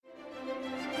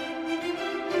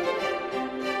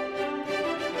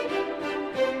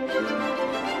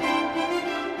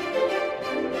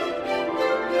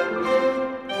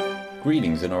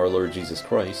Greetings in our Lord Jesus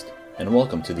Christ, and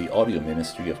welcome to the audio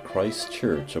ministry of Christ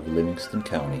Church of Livingston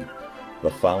County.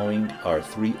 The following are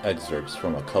 3 excerpts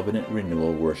from a covenant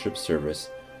renewal worship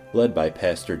service led by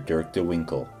Pastor Dirk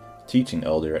DeWinkle, teaching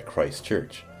elder at Christ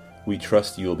Church. We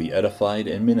trust you will be edified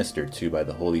and ministered to by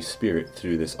the Holy Spirit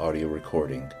through this audio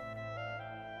recording.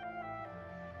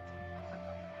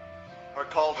 Our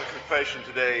call to confession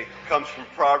today comes from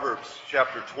Proverbs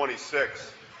chapter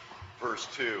 26, verse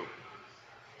 2.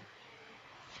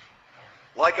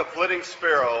 Like a flitting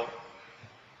sparrow,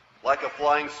 like a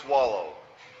flying swallow,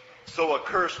 so a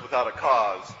curse without a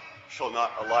cause shall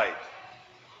not alight.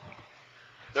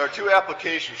 There are 2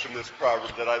 applications from this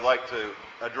proverb that I'd like to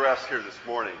address here this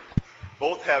morning.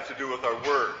 Both have to do with our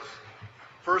words.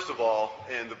 First of all,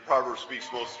 and the proverb speaks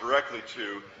most directly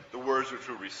to the words which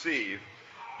we receive,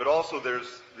 but also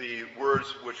there's the words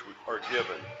which are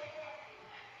given.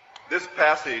 This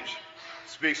passage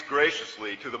speaks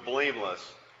graciously to the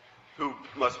blameless who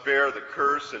must bear the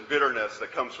curse and bitterness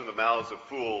that comes from the mouths of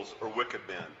fools or wicked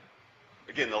men.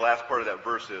 Again, the last part of that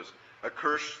verse is, a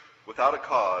curse without a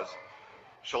cause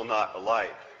shall not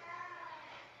alight.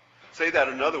 Say that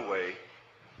another way,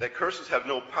 that curses have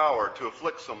no power to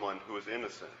afflict someone who is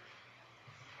innocent.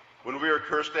 When we are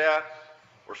cursed at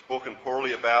or spoken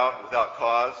poorly about without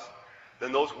cause,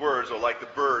 then those words are like the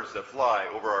birds that fly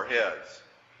over our heads.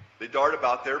 They dart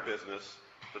about their business,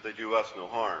 but they do us no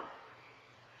harm.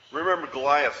 Remember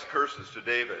Goliath's curses to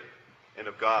David and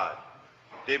of God.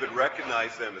 David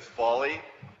recognized them as folly,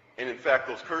 and in fact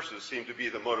those curses seem to be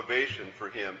the motivation for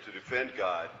him to defend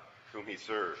God whom he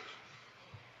serves.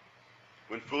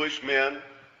 When foolish men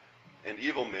and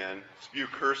evil men spew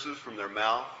curses from their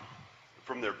mouth,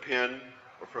 from their pen,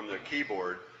 or from their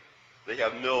keyboard, they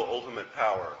have no ultimate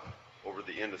power over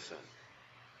the innocent.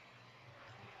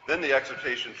 Then the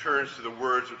exhortation turns to the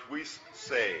words which we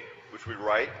say, which we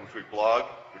write, which we blog,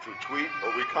 which we tweet,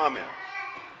 or we comment.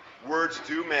 Words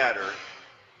do matter,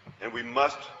 and we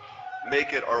must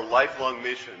make it our lifelong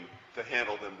mission to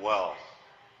handle them well.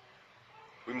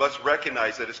 We must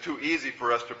recognize that it's too easy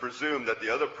for us to presume that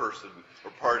the other person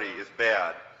or party is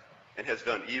bad and has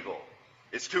done evil.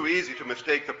 It's too easy to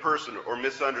mistake the person or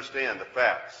misunderstand the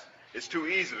facts. It's too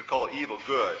easy to call evil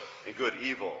good and good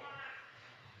evil.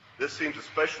 This seems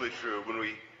especially true when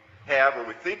we have, or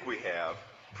we think we have,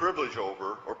 privilege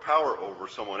over or power over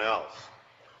someone else,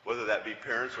 whether that be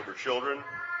parents over children,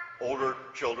 older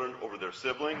children over their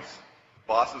siblings,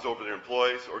 bosses over their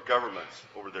employees, or governments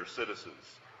over their citizens.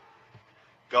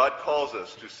 God calls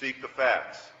us to seek the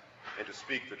facts and to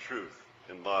speak the truth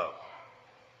in love.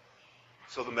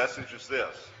 So the message is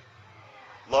this: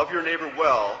 love your neighbor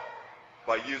well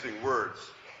by using words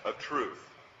of truth.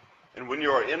 And when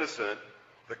you are innocent,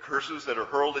 the curses that are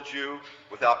hurled at you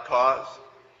without cause,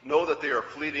 know that they are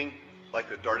fleeting like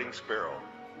the darting sparrow.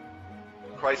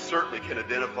 Christ certainly can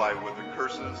identify with the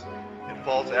curses and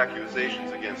false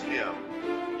accusations against him,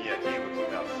 yet he was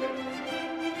without sin.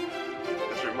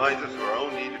 This reminds us of our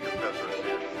own need to confess our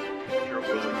sins, which are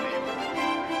will and evil.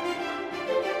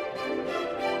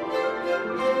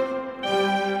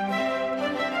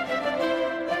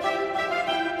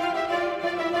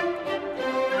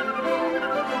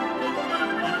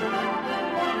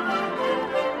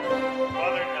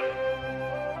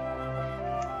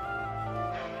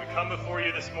 Before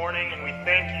you this morning, and we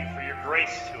thank you for your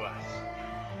grace to us.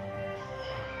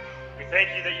 We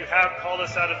thank you that you have called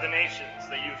us out of the nations,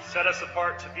 that you've set us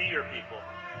apart to be your people.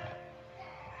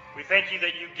 We thank you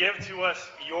that you give to us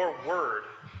your word,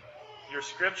 your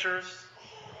scriptures,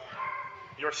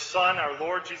 your Son, our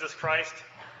Lord Jesus Christ,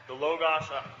 the Logos,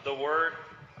 the Word.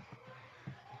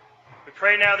 We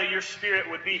pray now that your Spirit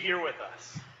would be here with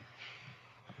us.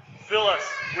 Fill us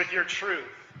with your truth.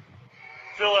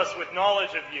 Fill us with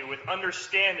knowledge of you, with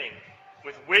understanding,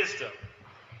 with wisdom.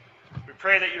 We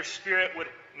pray that your Spirit would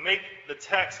make the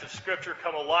text of Scripture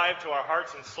come alive to our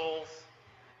hearts and souls.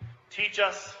 Teach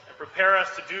us and prepare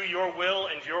us to do your will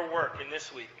and your work in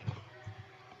this week.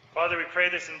 Father, we pray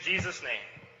this in Jesus' name.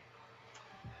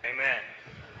 Amen.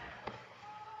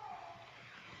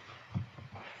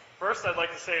 First, I'd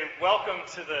like to say welcome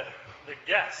to the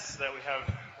guests that we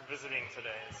have visiting today.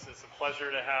 It's a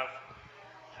pleasure to have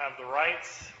the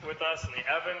Wrights with us and the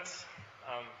Evans.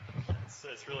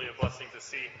 It's really a blessing to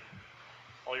see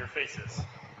all your faces.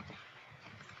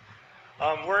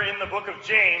 We're in the book of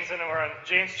James, and we're on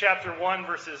James chapter 1,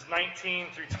 verses 19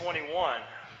 through 21.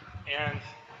 And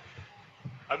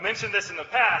I've mentioned this in the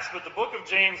past, but the book of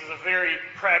James is a very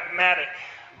pragmatic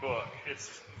book.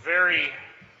 It's very,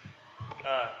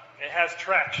 it has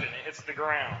traction. It hits the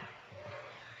ground.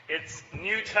 It's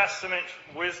New Testament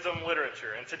wisdom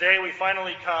literature. And today we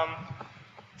finally come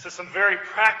to some very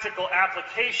practical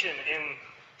application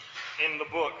in the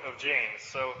book of James.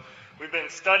 So we've been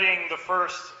studying the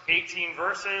first 18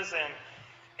 verses,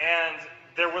 and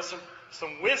there was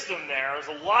some wisdom there.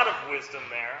 There's a lot of wisdom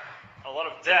there, a lot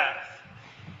of depth.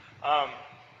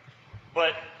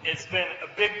 But it's been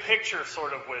a big picture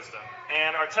sort of wisdom.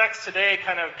 And our text today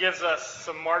kind of gives us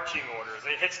some marching orders.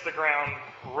 It hits the ground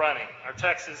running. Our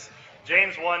text is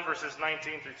James 1, verses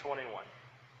 19 through 21.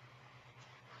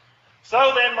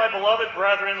 So then, my beloved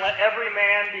brethren, let every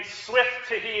man be swift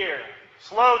to hear,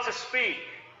 slow to speak,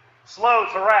 slow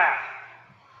to wrath.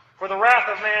 For the wrath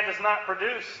of man does not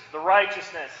produce the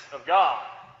righteousness of God.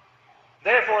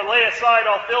 Therefore lay aside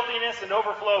all filthiness and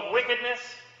overflow of wickedness,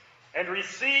 and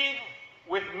receive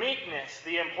with meekness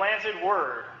the implanted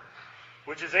word,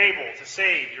 which is able to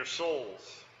save your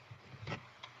souls.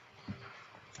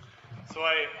 So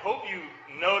I hope you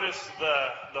notice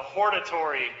the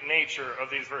hortatory nature of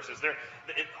these verses.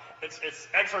 It's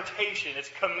exhortation, it's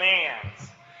commands.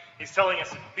 He's telling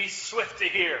us, be swift to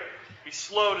hear, be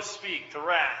slow to speak, to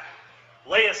wrath.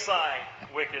 Lay aside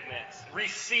wickedness.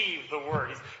 Receive the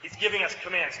word. He's giving us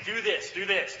commands. Do this, do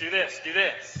this, do this, do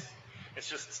this. It's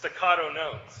just staccato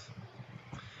notes.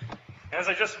 As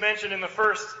I just mentioned in the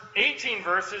first 18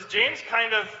 verses, James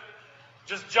kind of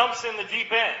just jumps in the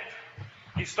deep end.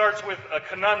 He starts with a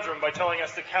conundrum by telling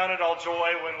us to count it all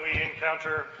joy when we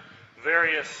encounter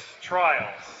various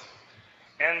trials.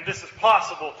 And this is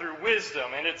possible through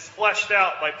wisdom, and it's fleshed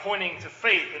out by pointing to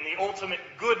faith in the ultimate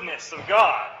goodness of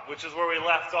God, which is where we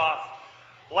left off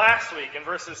last week in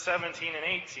verses 17 and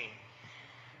 18.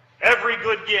 Every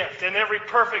good gift and every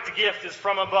perfect gift is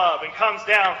from above and comes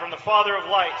down from the Father of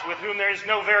lights, with whom there is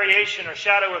no variation or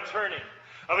shadow of turning.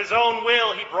 Of his own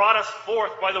will he brought us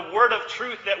forth by the word of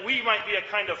truth, that we might be a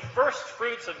kind of first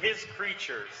fruits of his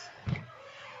creatures.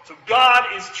 So God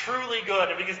is truly good,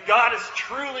 and because God is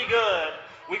truly good,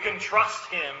 we can trust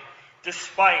him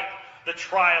despite the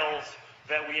trials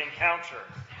that we encounter.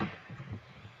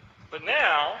 But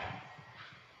now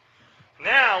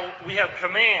we have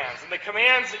commands, and the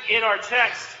commands in our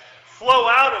text flow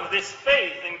out of this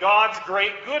faith in God's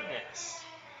great goodness.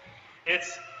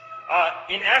 It's,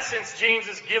 in essence, James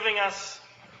is giving us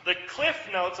the cliff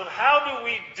notes of how do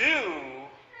we do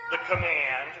the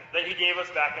command that he gave us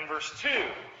back in verse 2,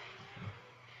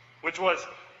 which was,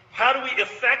 how do we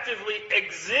effectively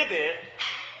exhibit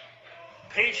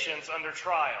patience under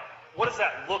trial? What does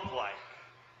that look like?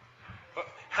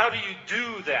 How do you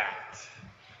do that?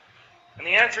 And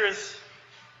the answer is,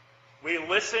 we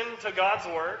listen to God's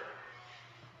word,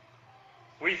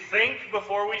 we think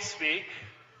before we speak,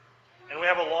 and we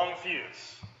have a long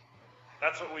fuse.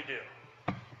 That's what we do.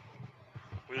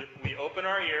 We open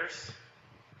our ears,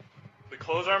 we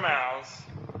close our mouths,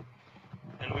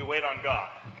 and we wait on God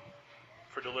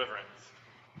for deliverance.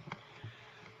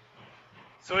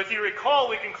 So if you recall,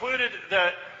 we concluded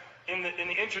that in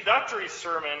the introductory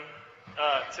sermon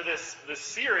to this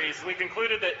series, we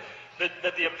concluded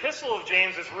that the epistle of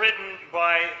James is written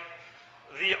by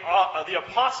the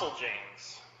apostle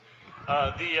James,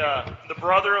 the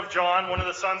brother of John, one of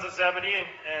the sons of Zebedee,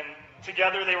 and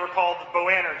together they were called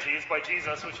Boanerges by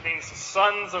Jesus, which means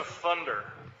sons of thunder.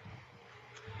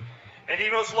 And he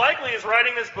most likely is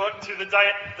writing this book to the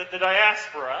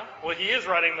diaspora. Well, he is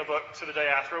writing the book to the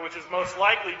diaspora, which is most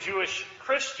likely Jewish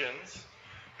Christians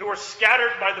who were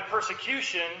scattered by the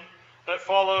persecution that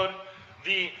followed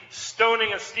the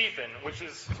stoning of Stephen, which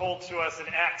is told to us in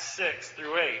Acts 6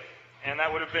 through 8. And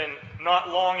that would have been not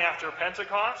long after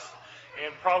Pentecost,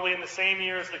 and probably in the same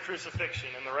year as the crucifixion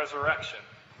and the resurrection,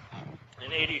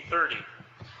 in AD 30.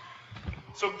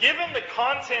 So given the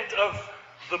content of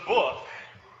the book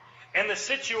and the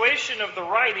situation of the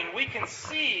writing, we can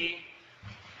see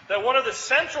that one of the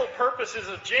central purposes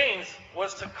of James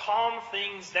was to calm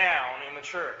things down in the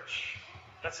church.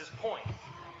 That's his point.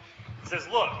 He says,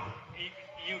 look,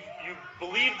 you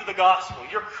believed the gospel.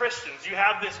 You're Christians. You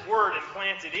have this word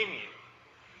implanted in you.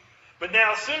 But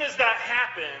now, as soon as that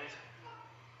happened,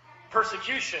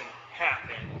 persecution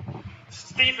happened.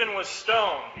 Stephen was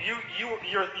stoned.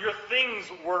 Your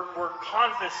things were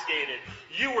confiscated.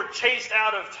 You were chased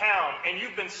out of town, and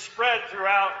you've been spread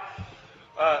throughout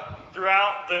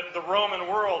the Roman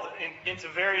world into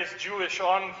various Jewish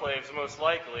enclaves, most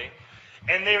likely.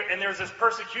 And there's this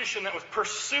persecution that was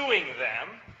pursuing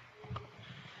them.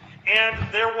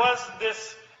 And there was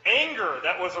this anger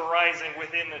that was arising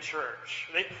within the church.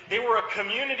 They were a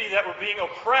community that were being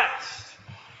oppressed.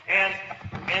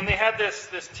 And they had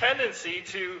this tendency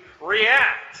to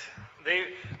react.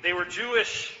 They were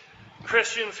Jewish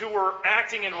Christians who were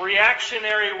acting in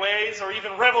reactionary ways or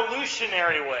even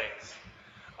revolutionary ways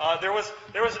There was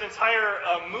an entire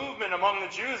movement among the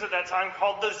Jews at that time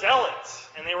called the Zealots,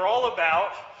 and they were all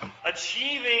about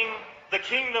achieving the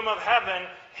kingdom of heaven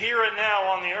here and now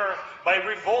on the earth by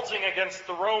revolting against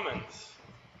the Romans.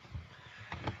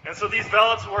 And so these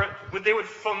zealots they would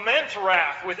foment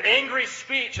wrath with angry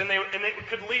speech, and it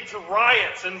could lead to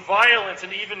riots and violence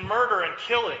and even murder and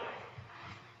killing.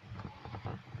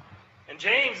 And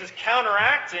James is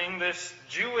counteracting this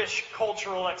Jewish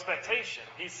cultural expectation.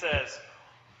 He says,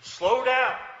 slow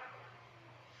down.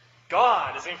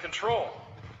 God is in control.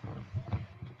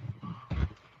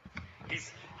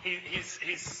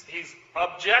 He's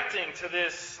objecting to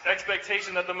this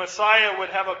expectation that the Messiah would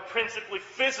have a principally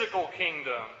physical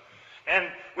kingdom, and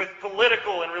with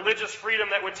political and religious freedom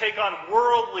that would take on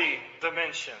worldly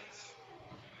dimensions.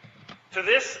 To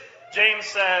this, James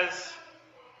says,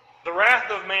 the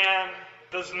wrath of man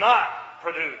does not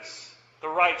produce the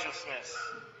righteousness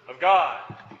of God.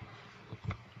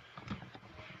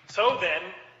 So then,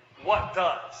 what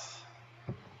does?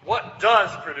 What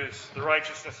does produce the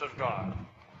righteousness of God?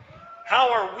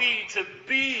 How are we to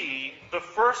be the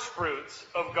first fruits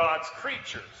of God's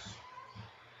creatures?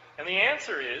 And the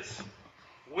answer is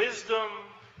wisdom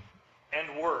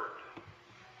and word.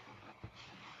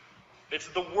 It's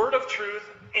the word of truth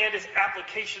and its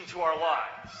application to our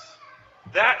lives.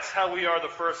 That's how we are the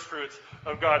first fruits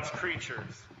of God's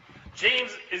creatures.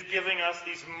 James is giving us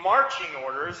these marching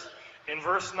orders in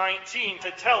verse 19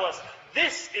 to tell us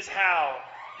this is how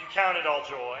you count it all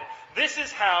joy. This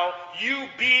is how you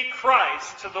be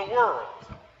Christ to the world.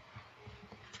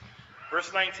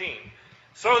 Verse 19.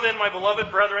 So then, my beloved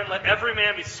brethren, let every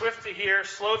man be swift to hear,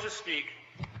 slow to speak,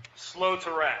 slow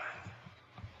to wrath.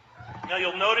 Now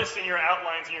you'll notice in your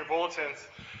outlines, in your bulletins,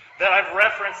 that I've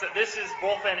referenced that this is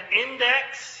both an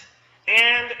index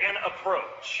and an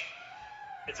approach.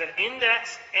 It's an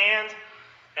index and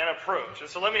an approach. And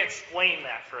so let me explain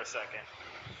that for a second.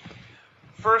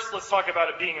 First, let's talk about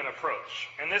it being an approach.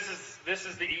 And this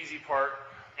is the easy part,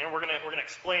 and we're gonna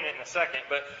explain it in a second,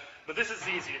 but this is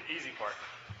the easy part.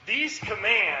 These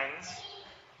commands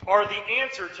are the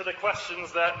answer to the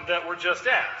questions that were just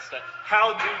asked.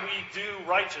 How do we do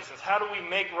righteousness? How do we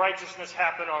make righteousness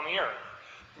happen on the earth?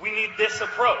 We need this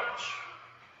approach.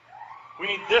 We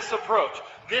need this approach.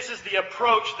 This is the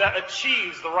approach that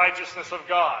achieves the righteousness of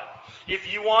God.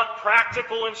 If you want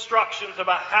practical instructions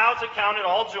about how to count it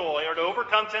all joy or to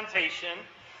overcome temptation,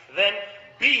 then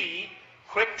be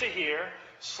quick to hear,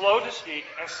 slow to speak,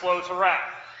 and slow to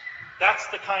wrath. That's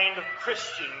the kind of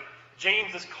Christian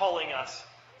James is calling us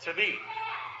to be.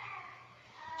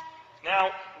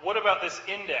 Now, what about this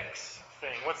index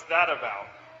thing? What's that about?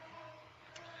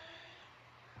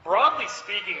 Broadly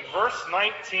speaking, verse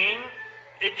 19,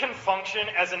 it can function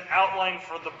as an outline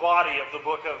for the body of the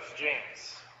book of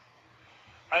James.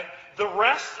 The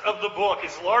rest of the book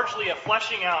is largely a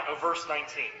fleshing out of verse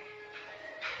 19.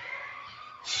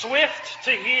 Swift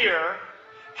to hear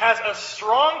has a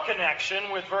strong connection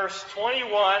with verse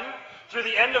 21 through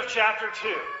the end of chapter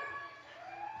 2.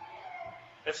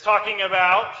 It's talking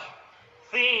about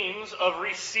themes of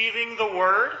receiving the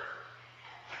word,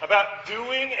 about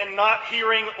doing and not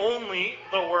hearing only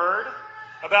the word,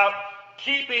 about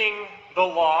keeping the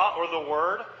law or the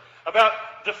word, about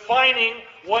defining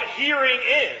what hearing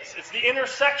is. It's the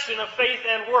intersection of faith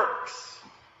and works.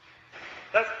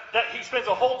 That he spends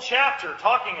a whole chapter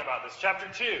talking about this, chapter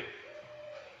 2.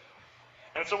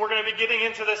 And so we're going to be getting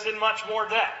into this in much more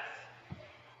depth.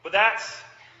 But that's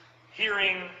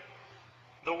hearing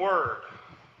the word,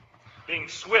 being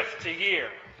swift to hear.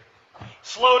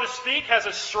 Slow to speak has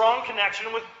a strong connection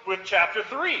with chapter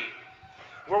 3,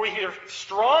 where we hear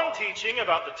strong teaching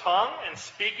about the tongue and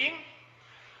speaking.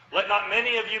 Let not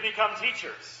many of you become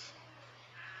teachers.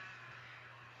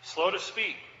 Slow to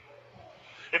speak.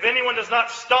 If anyone does not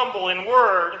stumble in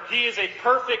word, he is a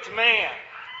perfect man.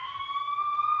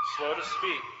 Slow to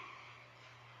speak.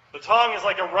 The tongue is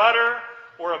like a rudder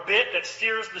or a bit that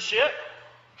steers the ship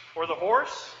or the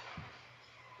horse.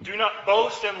 Do not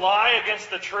boast and lie against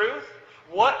the truth.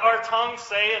 What our tongues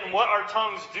say and what our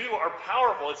tongues do are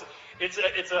powerful. It's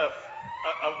a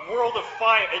world of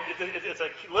fire. It's a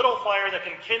little fire that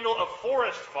can kindle a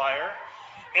forest fire.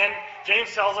 And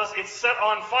James tells us it's set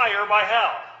on fire by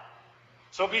hell.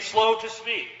 So be slow to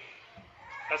speak.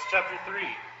 That's chapter 3.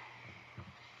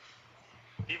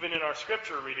 Even in our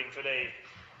scripture reading today,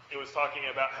 it was talking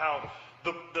about how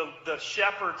the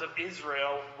shepherds of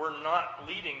Israel were not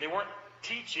leading. They weren't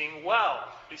teaching well.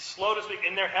 Be slow to speak.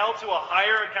 And they're held to a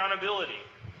higher accountability.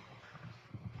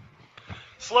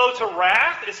 Slow to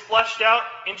wrath is fleshed out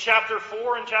in chapter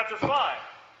 4 and chapter 5.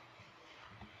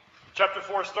 Chapter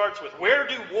 4 starts with, "Where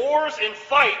do wars and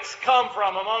fights come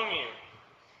from among you?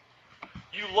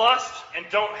 You lust and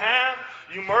don't have.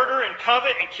 You murder and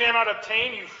covet and cannot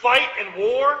obtain. You fight and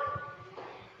war."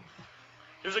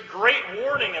 There's a great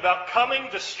warning about coming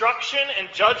destruction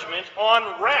and judgment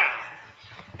on wrath,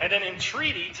 and an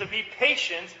entreaty to be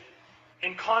patient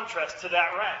in contrast to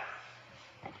that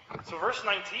wrath. So verse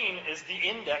 19 is the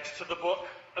index to the book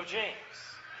of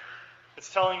James.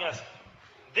 It's telling us,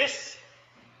 this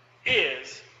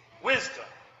is wisdom.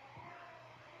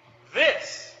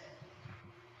 This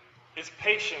is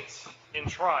patience in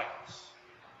trials.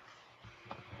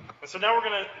 And so now we're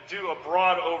going to do a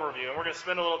broad overview, and we're going to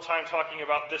spend a little time talking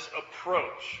about this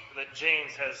approach that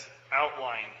James has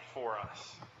outlined for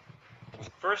us.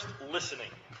 First, listening.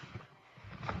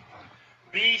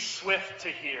 Be swift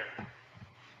to hear.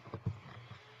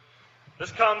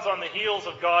 This comes on the heels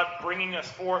of God bringing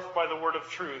us forth by the word of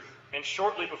truth, and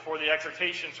shortly before the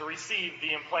exhortation to receive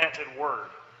the implanted word.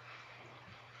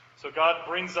 So God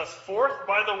brings us forth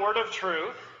by the word of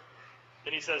truth,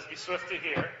 then he says, be swift to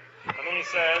hear, and then he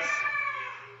says,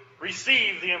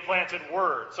 receive the implanted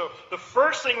word. So the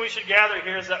first thing we should gather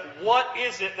here is that what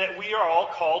is it that we are all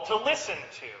called to listen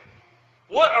to?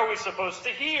 What are we supposed to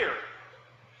hear?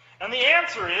 And the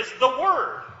answer is the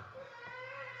word.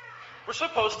 We're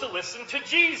supposed to listen to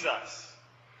Jesus,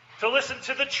 to listen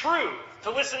to the truth,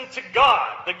 to listen to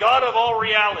God, the God of all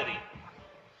reality.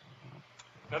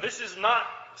 Now this is not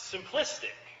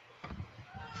simplistic.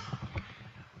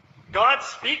 God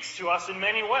speaks to us in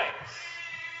many ways.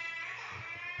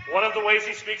 One of the ways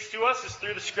he speaks to us is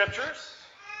through the Scriptures,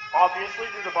 obviously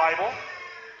through the Bible,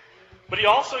 but he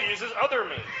also uses other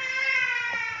means.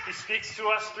 He speaks to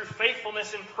us through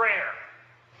faithfulness in prayer.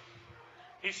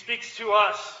 He speaks to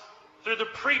us through the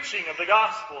preaching of the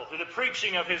gospel, through the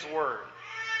preaching of his word.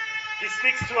 He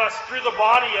speaks to us through the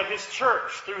body of his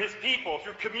church, through his people,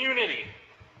 through community.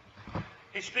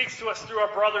 He speaks to us through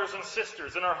our brothers and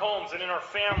sisters, in our homes and in our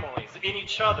families, in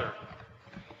each other,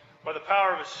 by the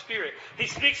power of his Spirit. He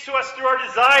speaks to us through our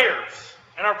desires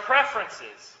and our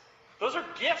preferences. Those are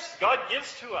gifts God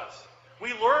gives to us.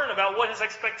 We learn about what his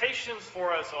expectations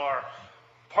for us are,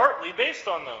 partly based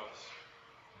on those.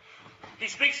 He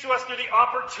speaks to us through the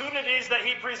opportunities that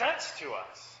he presents to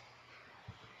us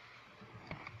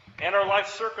and our life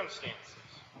circumstances.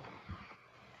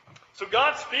 So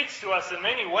God speaks to us in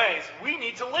many ways. We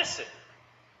need to listen.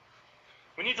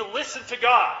 We need to listen to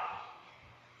God.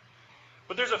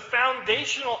 But there's a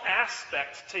foundational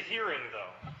aspect to hearing,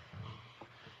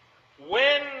 though.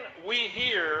 When we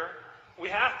hear, we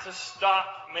have to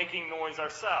stop making noise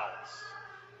ourselves.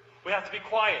 We have to be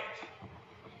quiet.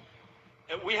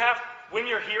 When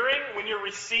you're hearing, when you're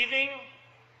receiving,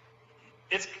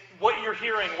 it's what you're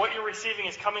hearing, what you're receiving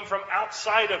is coming from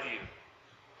outside of you.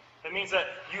 That means that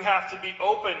you have to be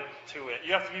open to it.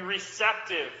 You have to be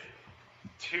receptive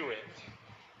to it.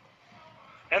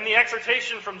 And the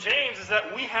exhortation from James is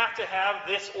that we have to have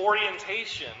this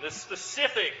orientation, this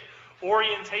specific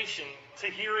orientation to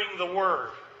hearing the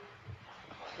word.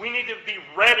 We need to be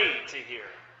ready to hear.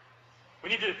 We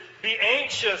need to be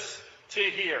anxious to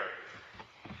hear.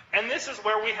 And this is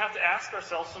where we have to ask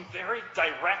ourselves some very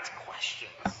direct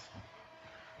questions.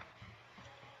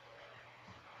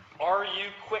 Are you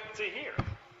quick to hear?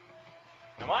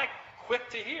 Am I quick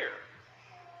to hear?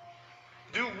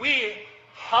 Do we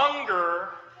hunger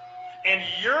and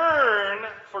yearn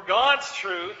for God's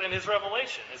truth and his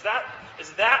revelation? Is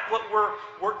that what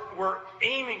we're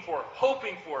aiming for,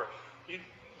 hoping for,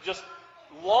 just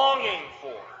longing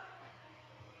for?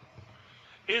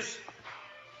 Is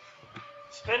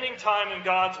spending time in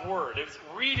God's word, is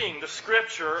reading the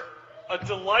scripture a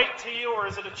delight to you, or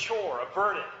is it a chore, a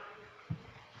burden?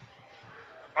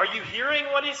 Are you hearing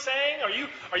what he's saying?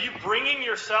 Are you bringing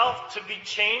yourself to be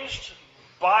changed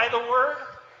by the word?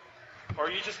 Or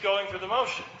are you just going through the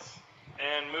motions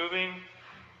and moving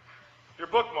your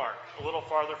bookmark a little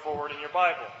farther forward in your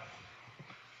Bible?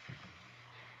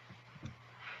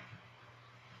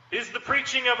 Is the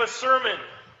preaching of a sermon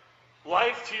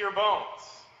life to your bones?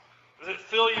 Does it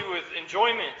fill you with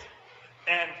enjoyment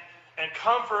and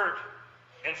comfort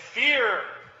and fear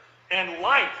and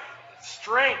life,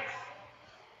 strength?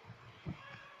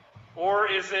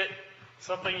 Or is it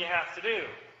something you have to do?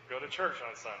 Go to church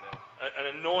on Sunday.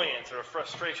 An annoyance or a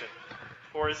frustration.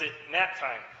 Or is it nap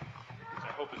time?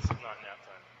 I hope it's not nap time.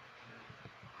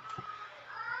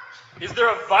 Is there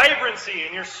a vibrancy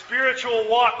in your spiritual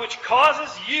walk which causes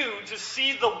you to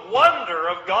see the wonder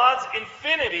of God's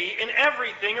infinity in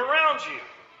everything around you?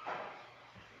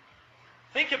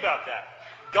 Think about that.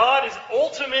 God is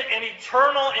ultimate and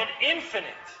eternal and infinite.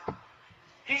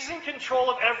 He's in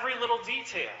control of every little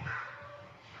detail.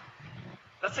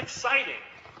 That's exciting.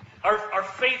 Our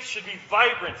faith should be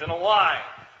vibrant and alive.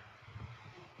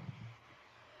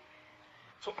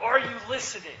 So are you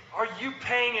listening? Are you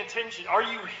paying attention? Are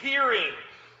you hearing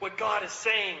what God is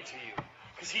saying to you?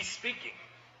 Because He's speaking.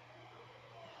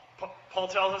 Paul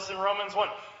tells us in Romans 1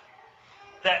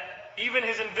 that even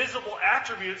His invisible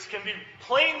attributes can be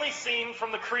plainly seen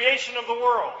from the creation of the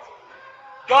world.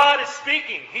 God is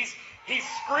speaking. He's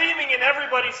screaming in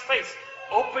everybody's face.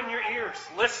 Open your ears.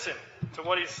 Listen to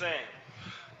what He's saying.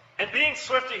 And being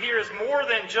swift to hear is more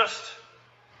than just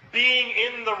being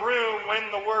in the room when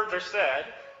the words are said,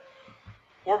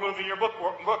 or moving your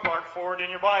bookmark forward in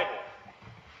your Bible.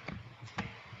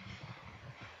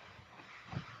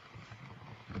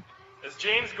 As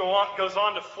James goes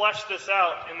on to flesh this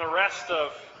out in the rest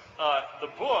of the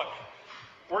book,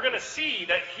 we're going to see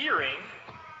that hearing,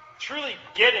 truly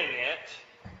getting it,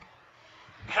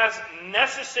 has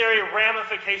necessary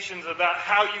ramifications about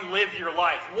how you live your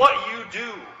life, what you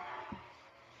do.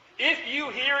 If you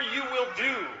hear, you will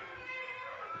do.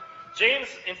 James,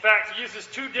 in fact, uses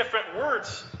two different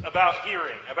words about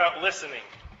hearing, about listening.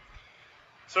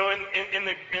 So in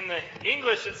the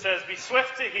English it says, be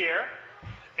swift to hear.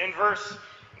 In verse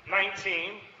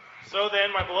 19, so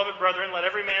then, my beloved brethren, let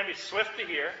every man be swift to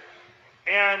hear.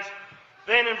 And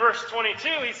then in verse 22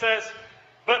 he says,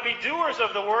 but be doers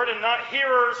of the word and not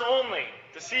hearers only,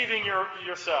 deceiving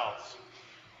yourselves.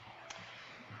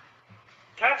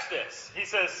 Catch this. He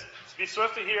says, be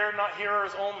swift to hear, not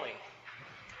hearers only.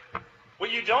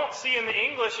 What you don't see in the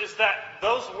English is that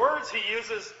those words he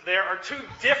uses there are two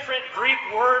different Greek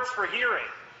words for hearing.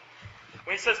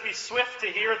 When he says be swift to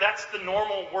hear, that's the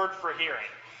normal word for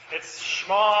hearing. It's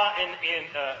shema in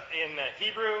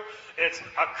Hebrew, it's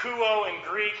akuo in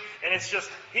Greek, and it's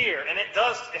just hear. And it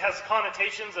has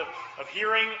connotations of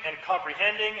hearing and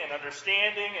comprehending and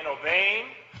understanding and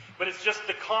obeying, but it's just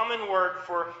the common word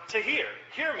for to hear.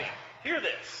 Hear me. Hear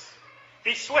this.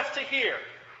 Be swift to hear.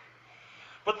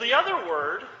 But the other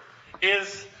word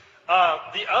is, where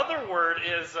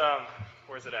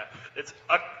is it at? It's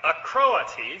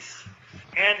akroates.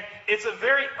 And it's a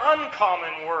very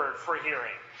uncommon word for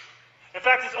hearing. In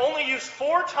fact, it's only used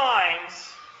 4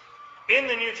 times in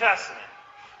the New Testament.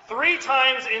 3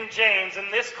 times in James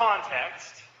in this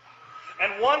context,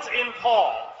 and once in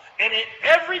Paul. And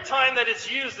every time that it's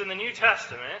used in the New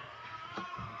Testament,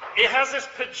 it has this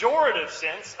pejorative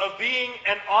sense of being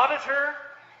an auditor,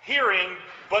 hearing,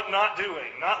 but not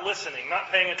doing, not listening,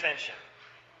 not paying attention.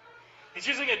 He's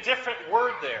using a different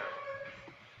word there.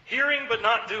 Hearing, but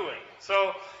not doing.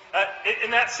 So,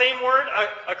 in that same word,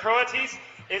 akroates,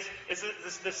 it's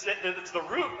the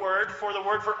root word for the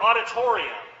word for auditorium.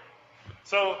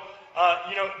 So,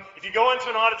 if you go into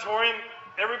an auditorium,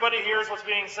 everybody hears what's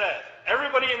being said.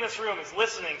 Everybody in this room is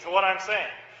listening to what I'm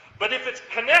saying. But if it's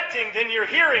connecting, then you're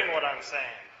hearing what I'm saying.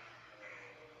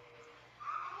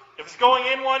 If it's going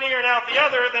in one ear and out the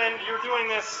other, then you're doing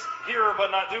this hearer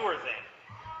but not doer thing.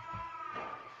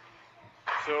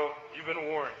 So, you've been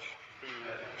warned.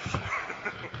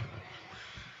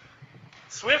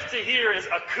 Swift to hear is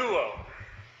akuo.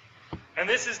 And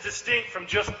this is distinct from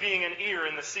just being an ear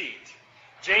in the seat.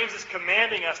 James is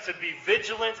commanding us to be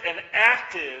vigilant and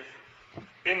active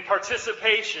in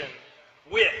participation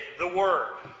with the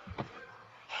Word.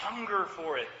 Hunger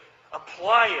for it.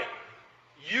 Apply it.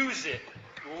 Use it.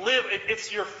 Live it.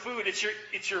 It's your food. It's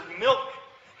your milk.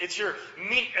 It's your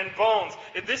meat and bones.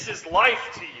 This is life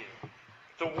to you.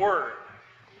 The Word.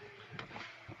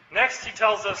 Next, he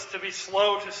tells us to be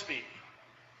slow to speak.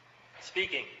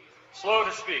 Speaking. Slow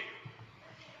to speak.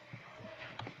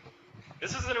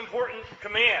 This is an important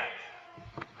command.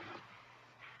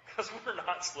 Because we're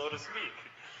not slow to speak.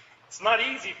 It's not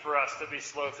easy for us to be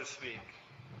slow to speak.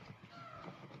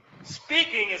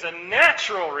 Speaking is a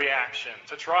natural reaction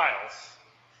to trials.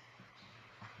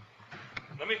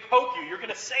 Let me poke you. You're going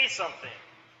to say something.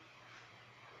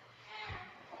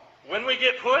 When we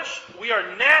get pushed, we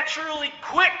are naturally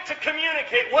quick to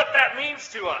communicate what that means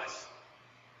to us.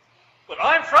 But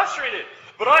I'm frustrated.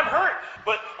 But I'm hurt.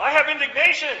 But I have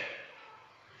indignation.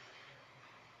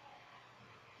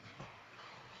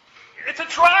 It's a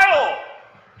trial.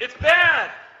 It's bad.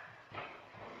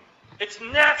 It's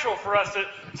natural for us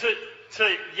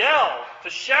to yell, to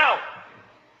shout.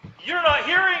 You're not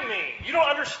hearing me. You don't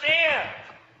understand.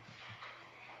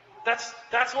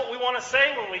 That's what we want to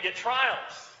say when we get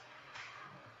trials.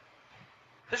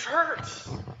 This hurts.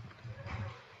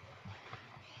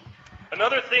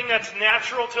 Another thing that's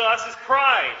natural to us is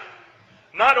pride.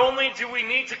 Not only do we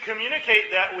need to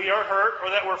communicate that we are hurt or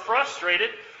that we're frustrated,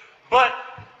 but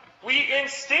we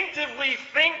instinctively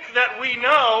think that we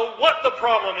know what the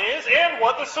problem is and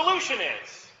what the solution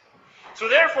is. So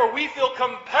therefore, we feel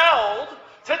compelled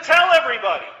to tell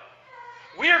everybody.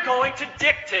 We are going to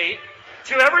dictate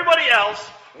to everybody else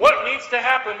what needs to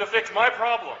happen to fix my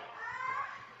problem.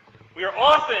 We are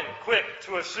often quick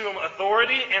to assume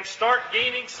authority and start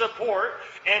gaining support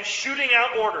and shooting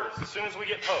out orders as soon as we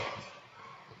get poked.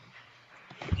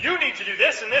 You need to do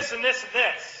this and this and this and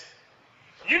this.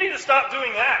 You need to stop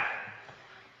doing that.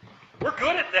 We're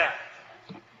good at that.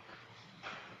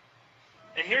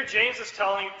 And here James is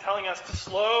telling us to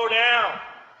slow down.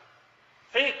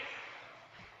 Think.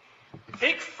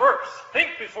 Think first.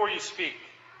 Think before you speak.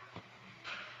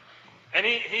 And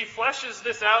he fleshes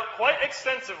this out quite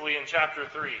extensively in chapter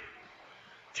 3.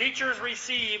 Teachers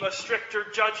receive a stricter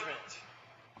judgment.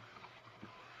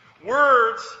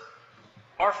 Words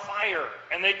are fire,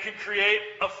 and they could create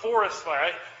a forest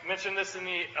fire. I mentioned this in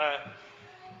the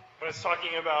when I was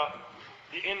talking about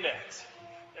the index.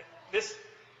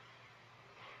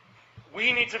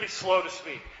 We need to be slow to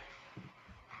speak.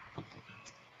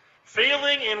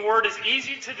 Failing in word is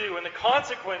easy to do, and the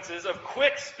consequences of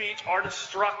quick speech are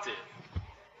destructive.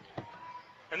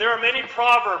 And there are many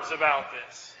proverbs about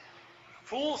this.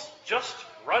 Fools just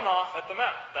run off at the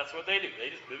mouth. That's what they do. They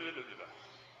just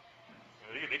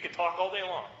they can talk all day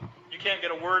long. You can't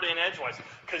get a word in edgewise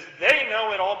because they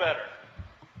know it all better.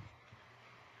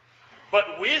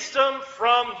 But wisdom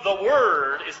from the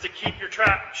word is to keep your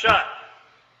trap shut.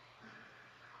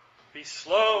 Be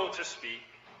slow to speak.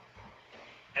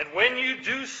 And when you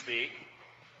do speak,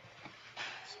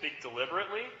 speak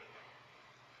deliberately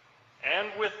and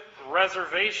with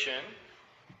reservation,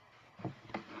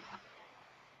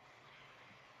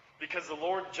 because the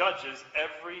Lord judges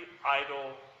every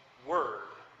idle word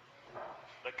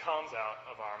that comes out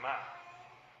of our mouth.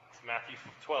 It's Matthew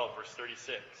 12, verse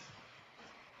 36.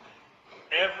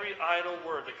 Every idle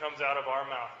word that comes out of our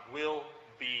mouth will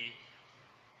be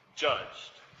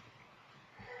judged.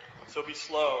 So be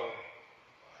slow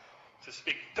to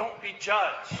speak. Don't be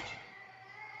judged.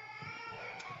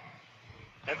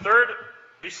 And third,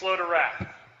 be slow to wrath.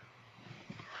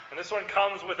 And this one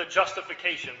comes with a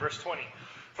justification. Verse 20.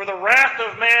 For the wrath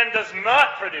of man does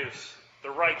not produce the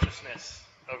righteousness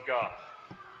of God.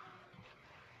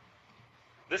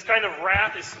 This kind of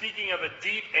wrath is speaking of a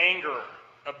deep anger,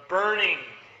 a burning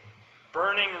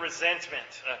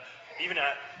resentment, even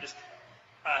a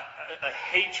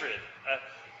hatred,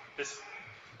 this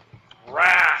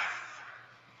wrath.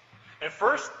 And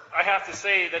first, I have to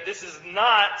say that this is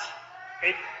not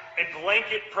a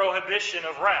blanket prohibition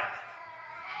of wrath.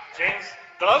 James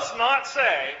does not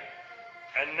say,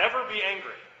 and never be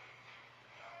angry,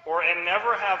 or and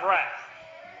never have wrath.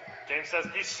 James says,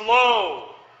 be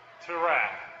slow to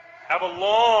wrath. Have a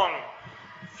long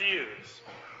fuse.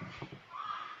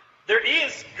 There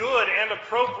is good and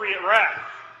appropriate wrath.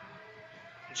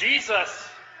 Jesus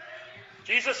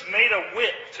made a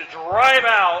whip to drive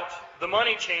out the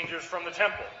money changers from the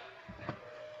temple.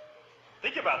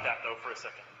 Think about that, though, for a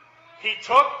second. He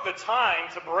took the time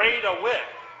to braid a whip.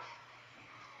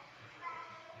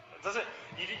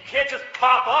 You can't just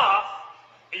pop off,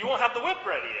 and you won't have the whip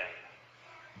ready yet.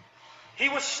 He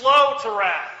was slow to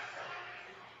wrath.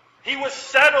 He was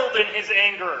settled in his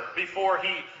anger before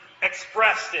he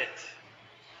expressed it.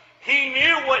 He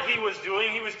knew what he was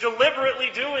doing. He was deliberately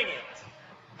doing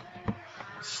it.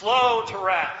 Slow to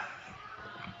wrath.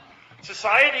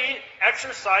 Society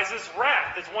exercises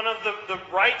wrath. It's one of the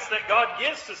rights that God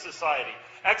gives to society.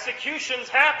 Executions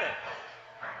happen.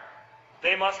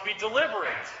 They must be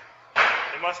deliberate.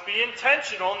 They must be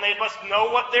intentional, and they must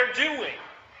know what they're doing.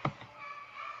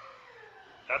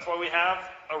 That's why we have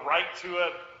a right to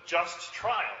a just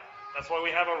trial. That's why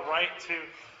we have a right to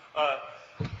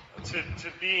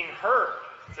being heard,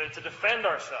 to defend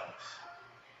ourselves.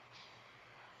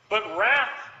 But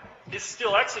wrath is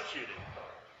still executed.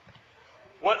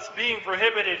 What's being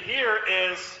prohibited here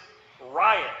is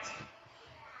riot,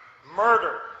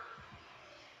 murder,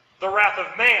 the wrath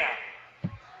of man,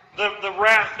 the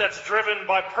wrath that's driven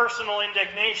by personal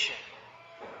indignation,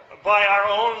 by our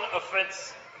own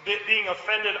offense, being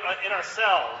offended in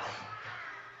ourselves,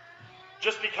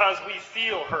 just because we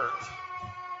feel hurt,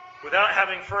 without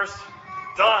having first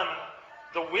done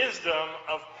the wisdom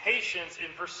of patience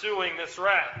in pursuing this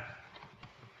wrath.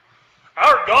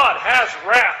 Our God has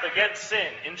wrath against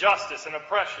sin, injustice, and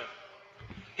oppression.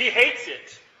 He hates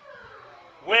it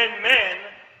when men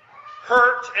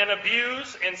hurt and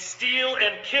abuse and steal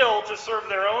and kill to serve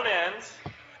their own ends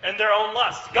and their own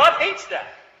lusts. God hates that.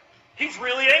 He's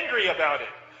really angry about it.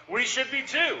 We should be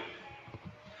too.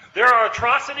 There are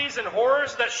atrocities and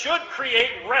horrors that should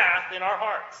create wrath in our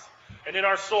hearts and in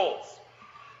our souls.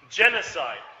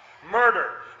 Genocide,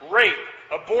 murder, rape,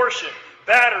 abortion,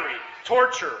 battery,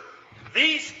 torture.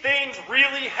 These things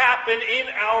really happen in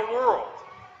our world.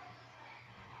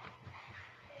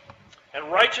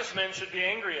 And righteous men should be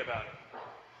angry about it.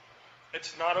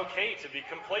 It's not okay to be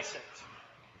complacent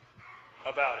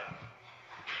about it.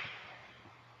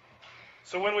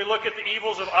 So when we look at the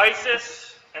evils of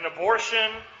ISIS and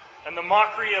abortion and the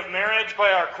mockery of marriage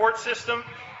by our court system,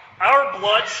 our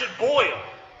blood should boil.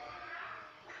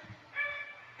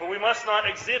 But we must not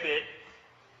exhibit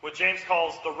what James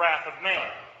calls the wrath of man.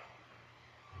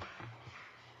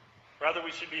 Rather,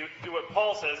 we should do what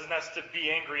Paul says, and that's to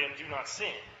be angry and do not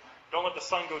sin. Don't let the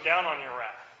sun go down on your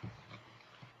wrath.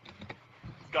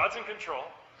 God's in control,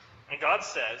 and God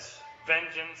says,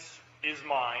 vengeance is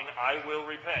mine, I will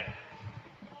repay.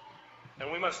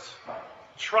 And we must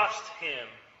trust Him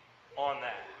on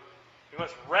that. We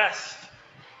must rest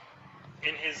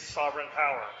in His sovereign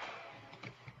power.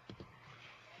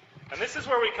 And this is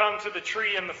where we come to the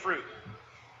tree and the fruit.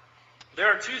 There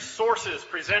are two sources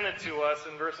presented to us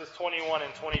in verses 21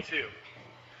 and 22.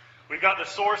 We've got the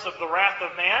source of the wrath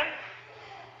of man,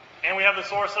 and we have the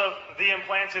source of the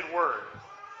implanted word.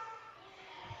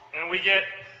 And we get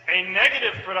a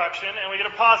negative production, and we get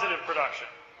a positive production.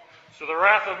 So the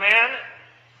wrath of man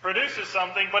produces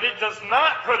something, but it does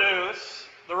not produce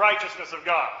the righteousness of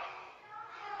God.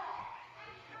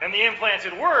 And the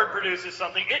implanted word produces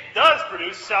something. It does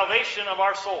produce salvation of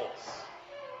our souls.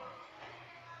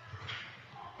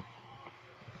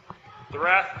 The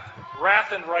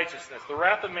wrath and righteousness. The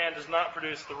wrath of man does not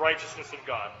produce the righteousness of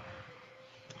God.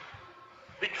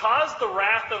 Because the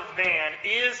wrath of man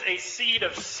is a seed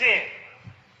of sin,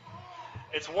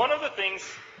 it's one of the things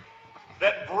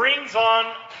that brings on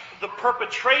the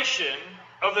perpetration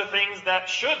of the things that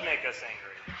should make us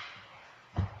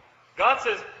angry. God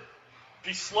says,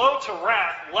 be slow to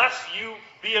wrath, lest you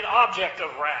be an object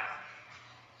of wrath.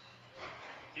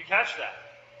 You catch that?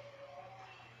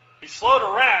 Be slow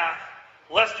to wrath,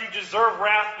 lest you deserve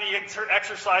wrath be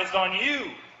exercised on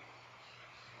you.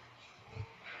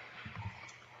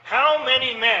 How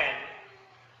many men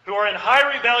who are in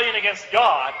high rebellion against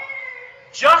God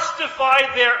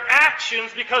justify their actions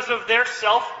because of their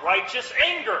self-righteous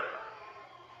anger?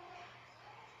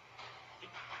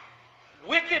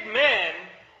 Wicked men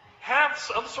have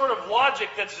some sort of logic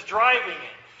that's driving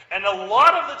it. And a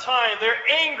lot of the time they're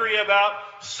angry about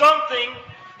something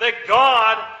that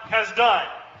God has done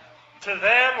to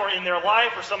them or in their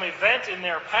life or some event in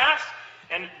their past.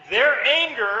 And their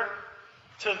anger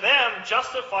to them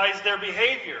justifies their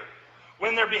behavior,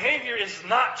 when their behavior is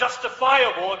not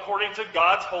justifiable according to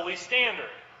God's holy standard.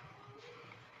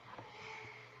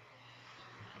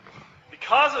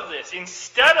 Because of this,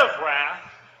 instead of wrath,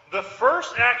 the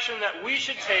first action that we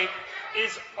should take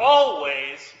is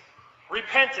always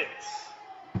repentance.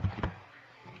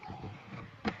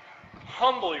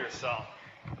 Humble yourself.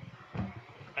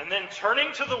 And then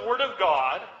turning to the Word of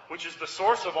God, which is the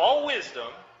source of all wisdom,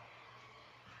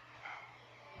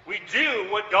 we do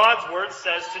what God's Word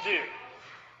says to do.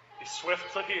 Be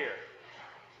swift to hear.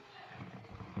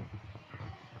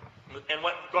 And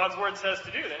what God's Word says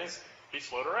to do then is be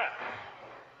slow to wrath.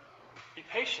 Be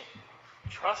patient.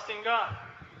 Trust in God.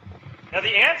 Now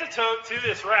the antidote to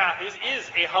this wrath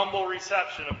is a humble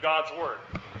reception of God's Word.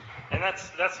 And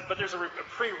but there's a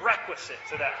prerequisite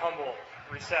to that humble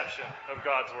reception of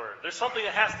God's Word. There's something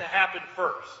that has to happen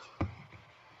first.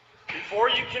 Before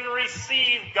you can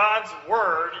receive God's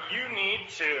Word, you need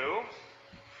to,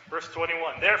 verse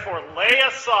 21, therefore lay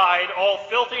aside all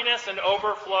filthiness and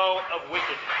overflow of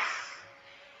wickedness.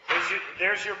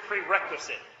 There's your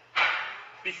prerequisite.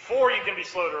 Before you can be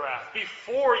slow to wrath,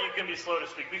 before you can be slow to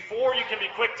speak, before you can be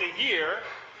quick to hear,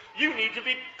 you need to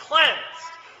be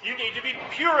cleansed. You need to be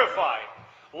purified.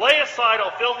 Lay aside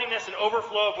all filthiness and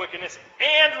overflow of wickedness,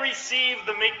 and receive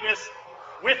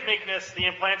with meekness the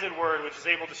implanted word, which is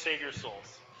able to save your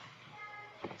souls.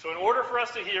 So in order for us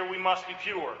to hear, we must be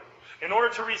pure. In order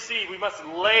to receive, we must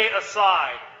lay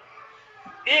aside.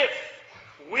 If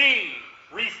we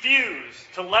refuse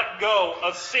to let go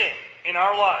of sin in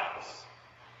our lives,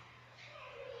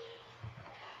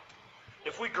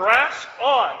 if we grasp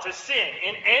on to sin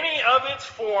in any of its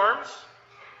forms,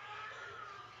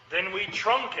 then we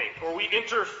truncate or we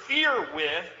interfere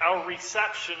with our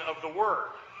reception of the Word.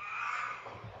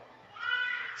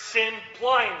 Sin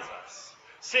blinds us.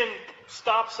 Sin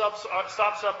stops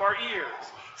up our ears.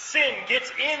 Sin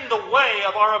gets in the way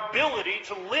of our ability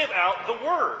to live out the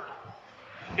Word.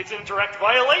 It's in direct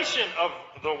violation of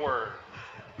the Word.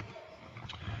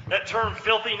 That term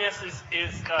filthiness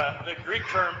is the Greek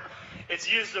term. It's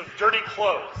used of dirty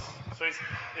clothes. So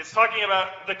it's talking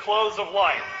about the clothes of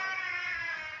life.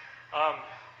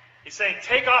 He's saying,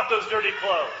 take off those dirty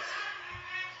clothes.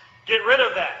 Get rid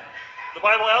of that. The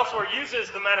Bible elsewhere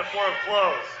uses the metaphor of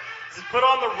clothes. It says, put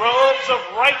on the robes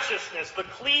of righteousness, the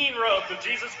clean robes of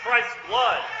Jesus Christ's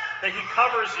blood that he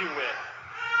covers you with.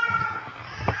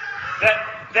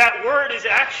 That word is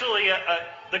actually,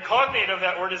 the cognate of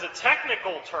that word is a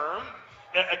technical term,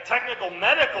 a technical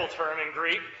medical term in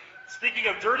Greek, speaking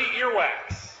of dirty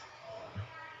earwax.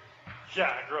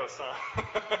 Yeah, gross,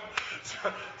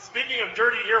 huh? Speaking of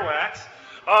dirty earwax,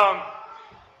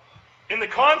 in the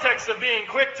context of being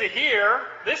quick to hear,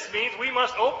 this means we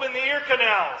must open the ear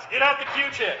canals, get out the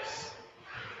Q-tips,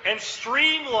 and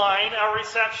streamline our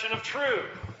reception of truth.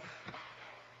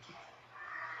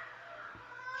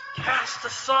 Cast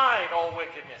aside all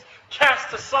wickedness.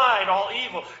 Cast aside all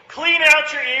evil. Clean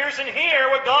out your ears and hear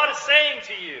what God is saying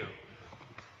to you.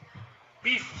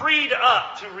 Be freed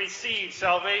up to receive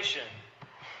salvation.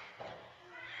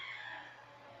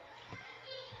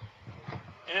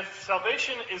 And if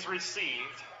salvation is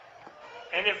received,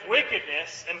 and if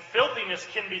wickedness and filthiness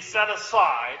can be set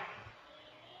aside,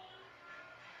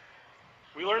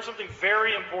 we learn something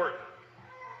very important.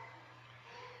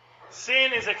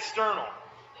 Sin is external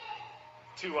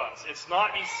to us. It's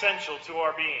not essential to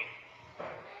our being.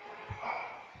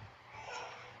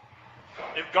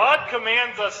 If God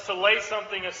commands us to lay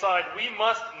something aside, we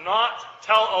must not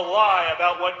tell a lie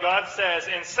about what God says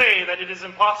and say that it is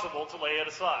impossible to lay it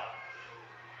aside.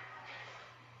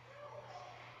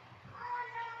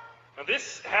 Now,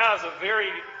 this has a very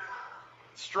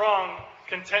strong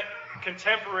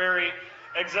contemporary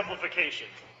exemplification.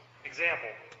 Example.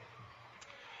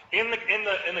 In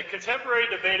the contemporary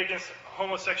debate against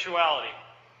homosexuality,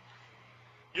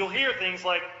 you'll hear things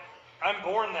like, "I'm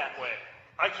born that way.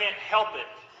 I can't help it.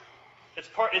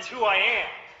 It's who I am."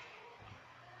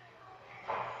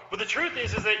 But the truth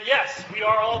is that yes, we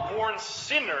are all born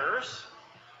sinners,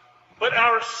 but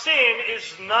our sin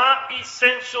is not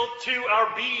essential to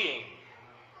our being.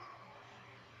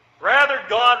 Rather,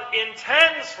 God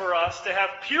intends for us to have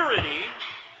purity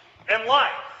and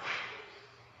life.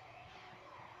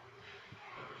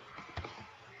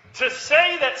 To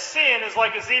say that sin is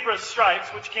like a zebra's stripes,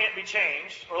 which can't be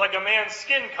changed, or like a man's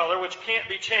skin color, which can't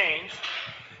be changed,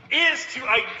 is to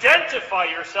identify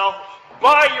yourself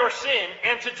by your sin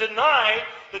and to deny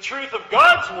the truth of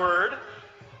God's word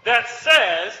that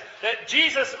says that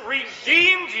Jesus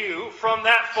redeemed you from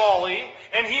that folly,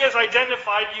 and he has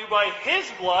identified you by his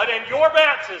blood and your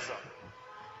baptism.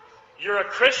 You're a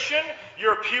Christian,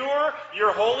 you're pure,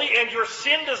 you're holy, and your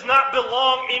sin does not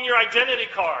belong in your identity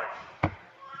card.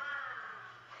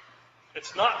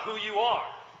 It's not who you are.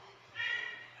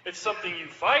 It's something you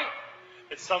fight,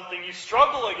 it's something you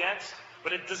struggle against,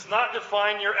 but it does not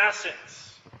define your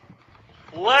essence.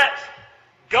 Let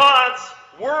God's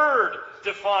word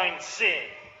define sin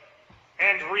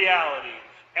and reality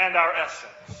and our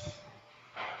essence.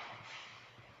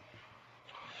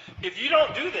 If you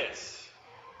don't do this,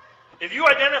 if you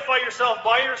identify yourself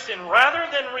by your sin rather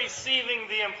than receiving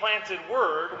the implanted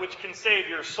word, which can save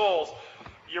your souls,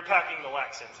 you're packing the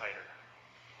wax in tighter.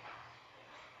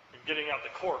 You're getting out the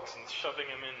corks and shoving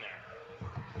them in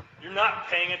there. You're not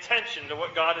paying attention to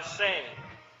what God is saying.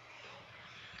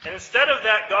 And instead of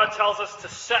that, God tells us to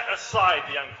set aside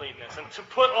the uncleanness and to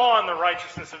put on the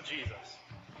righteousness of Jesus.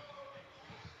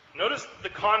 Notice the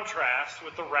contrast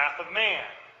with the wrath of man.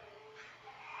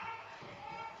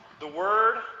 The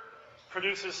word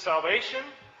produces salvation,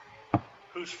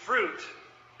 whose fruit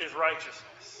is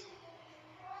righteousness.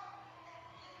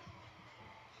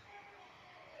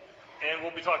 And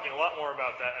we'll be talking a lot more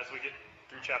about that as we get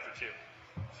through chapter 2.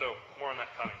 So, more on that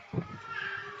coming.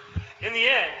 In the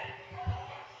end,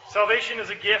 salvation is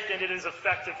a gift and it is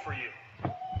effective for you.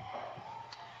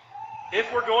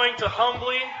 If we're going to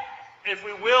if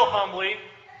we will humbly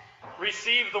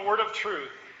receive the word of truth,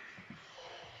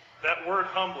 that word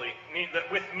humbly,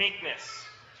 that with meekness.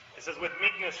 It says, with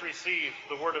meekness receive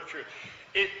the word of truth.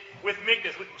 With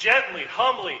meekness, gently,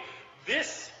 humbly.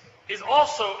 This is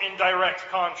also in direct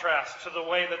contrast to the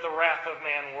way that the wrath of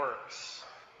man works.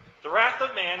 The wrath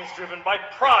of man is driven by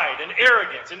pride and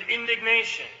arrogance and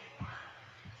indignation.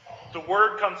 The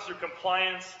word comes through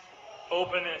compliance,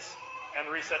 openness, and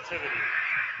receptivity.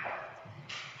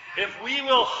 If we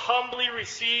will humbly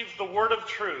receive the word of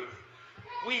truth,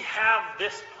 we have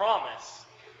this promise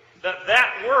that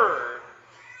that word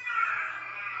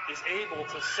is able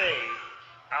to save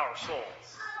our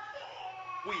souls.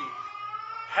 We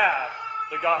have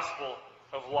the gospel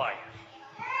of life.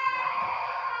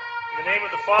 In the name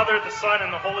of the Father, the Son,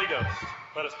 and the Holy Ghost,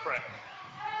 let us pray.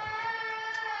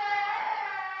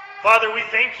 Father, we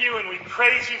thank you and we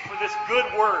praise you for this good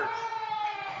word.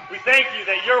 We thank you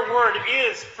that your word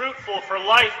is fruitful for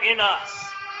life in us.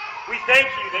 We thank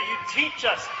you that you teach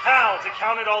us how to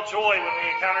count it all joy when we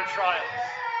encounter trials.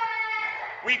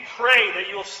 We pray that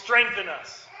you will strengthen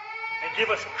us and give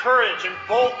us courage and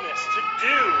boldness to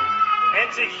do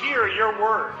and to hear your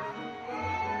word.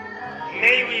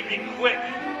 May we be quick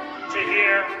to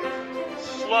hear,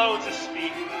 slow to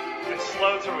speak, and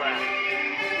slow to wrath.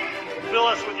 Fill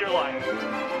us with your life.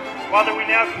 Father, we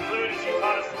now conclude as you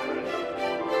taught us to pray.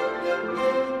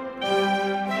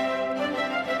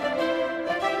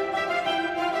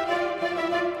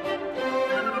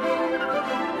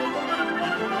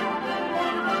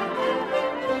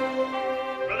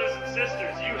 Brothers and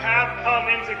sisters, you have come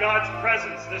into God's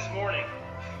presence this morning.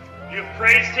 You have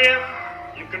praised him,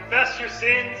 you've confessed your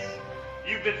sins,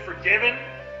 you've been forgiven,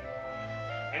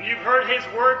 and you've heard his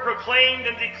word proclaimed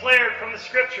and declared from the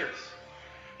scriptures.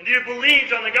 And you have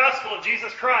believed on the gospel of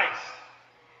Jesus Christ,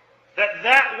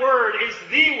 that word is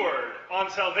the word on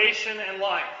salvation and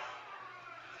life.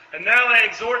 And now I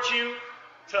exhort you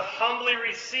to humbly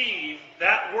receive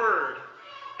that word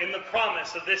in the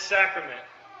promise of this sacrament.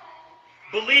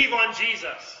 Believe on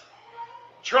Jesus.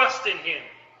 Trust in him.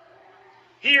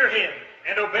 Hear him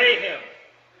and obey him.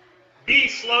 Be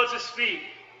slow to speak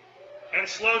and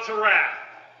slow to wrath.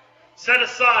 Set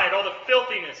aside all the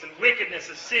filthiness and wickedness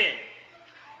of sin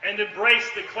and embrace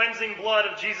the cleansing blood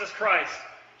of Jesus Christ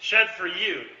shed for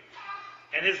you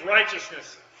and his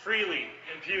righteousness freely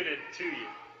imputed to you.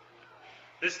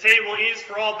 This table is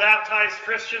for all baptized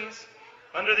Christians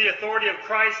under the authority of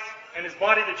Christ and his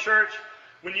body, the church.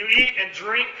 When you eat and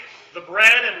drink the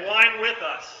bread and wine with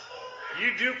us,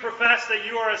 you do profess that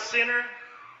you are a sinner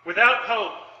without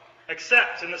hope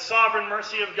except in the sovereign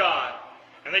mercy of God,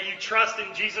 and that you trust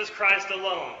in Jesus Christ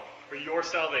alone for your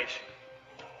salvation.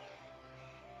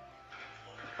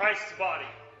 Christ's body,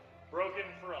 broken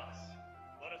for us.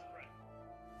 Let us pray.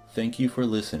 Thank you for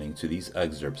listening to these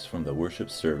excerpts from the worship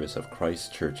service of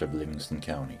Christ Church of Livingston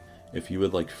County. If you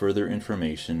would like further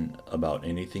information about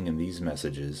anything in these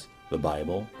messages, the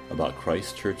Bible, about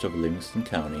Christ Church of Livingston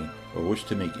County, or wish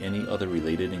to make any other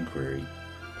related inquiry,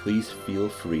 please feel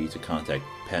free to contact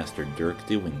Pastor Dirk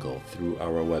DeWinkle through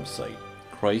our website,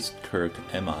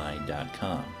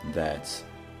 ChristKirkMI.com. That's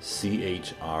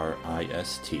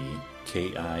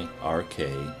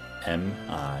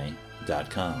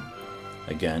ChristKirkMI.com.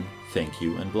 Again, thank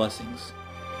you and blessings.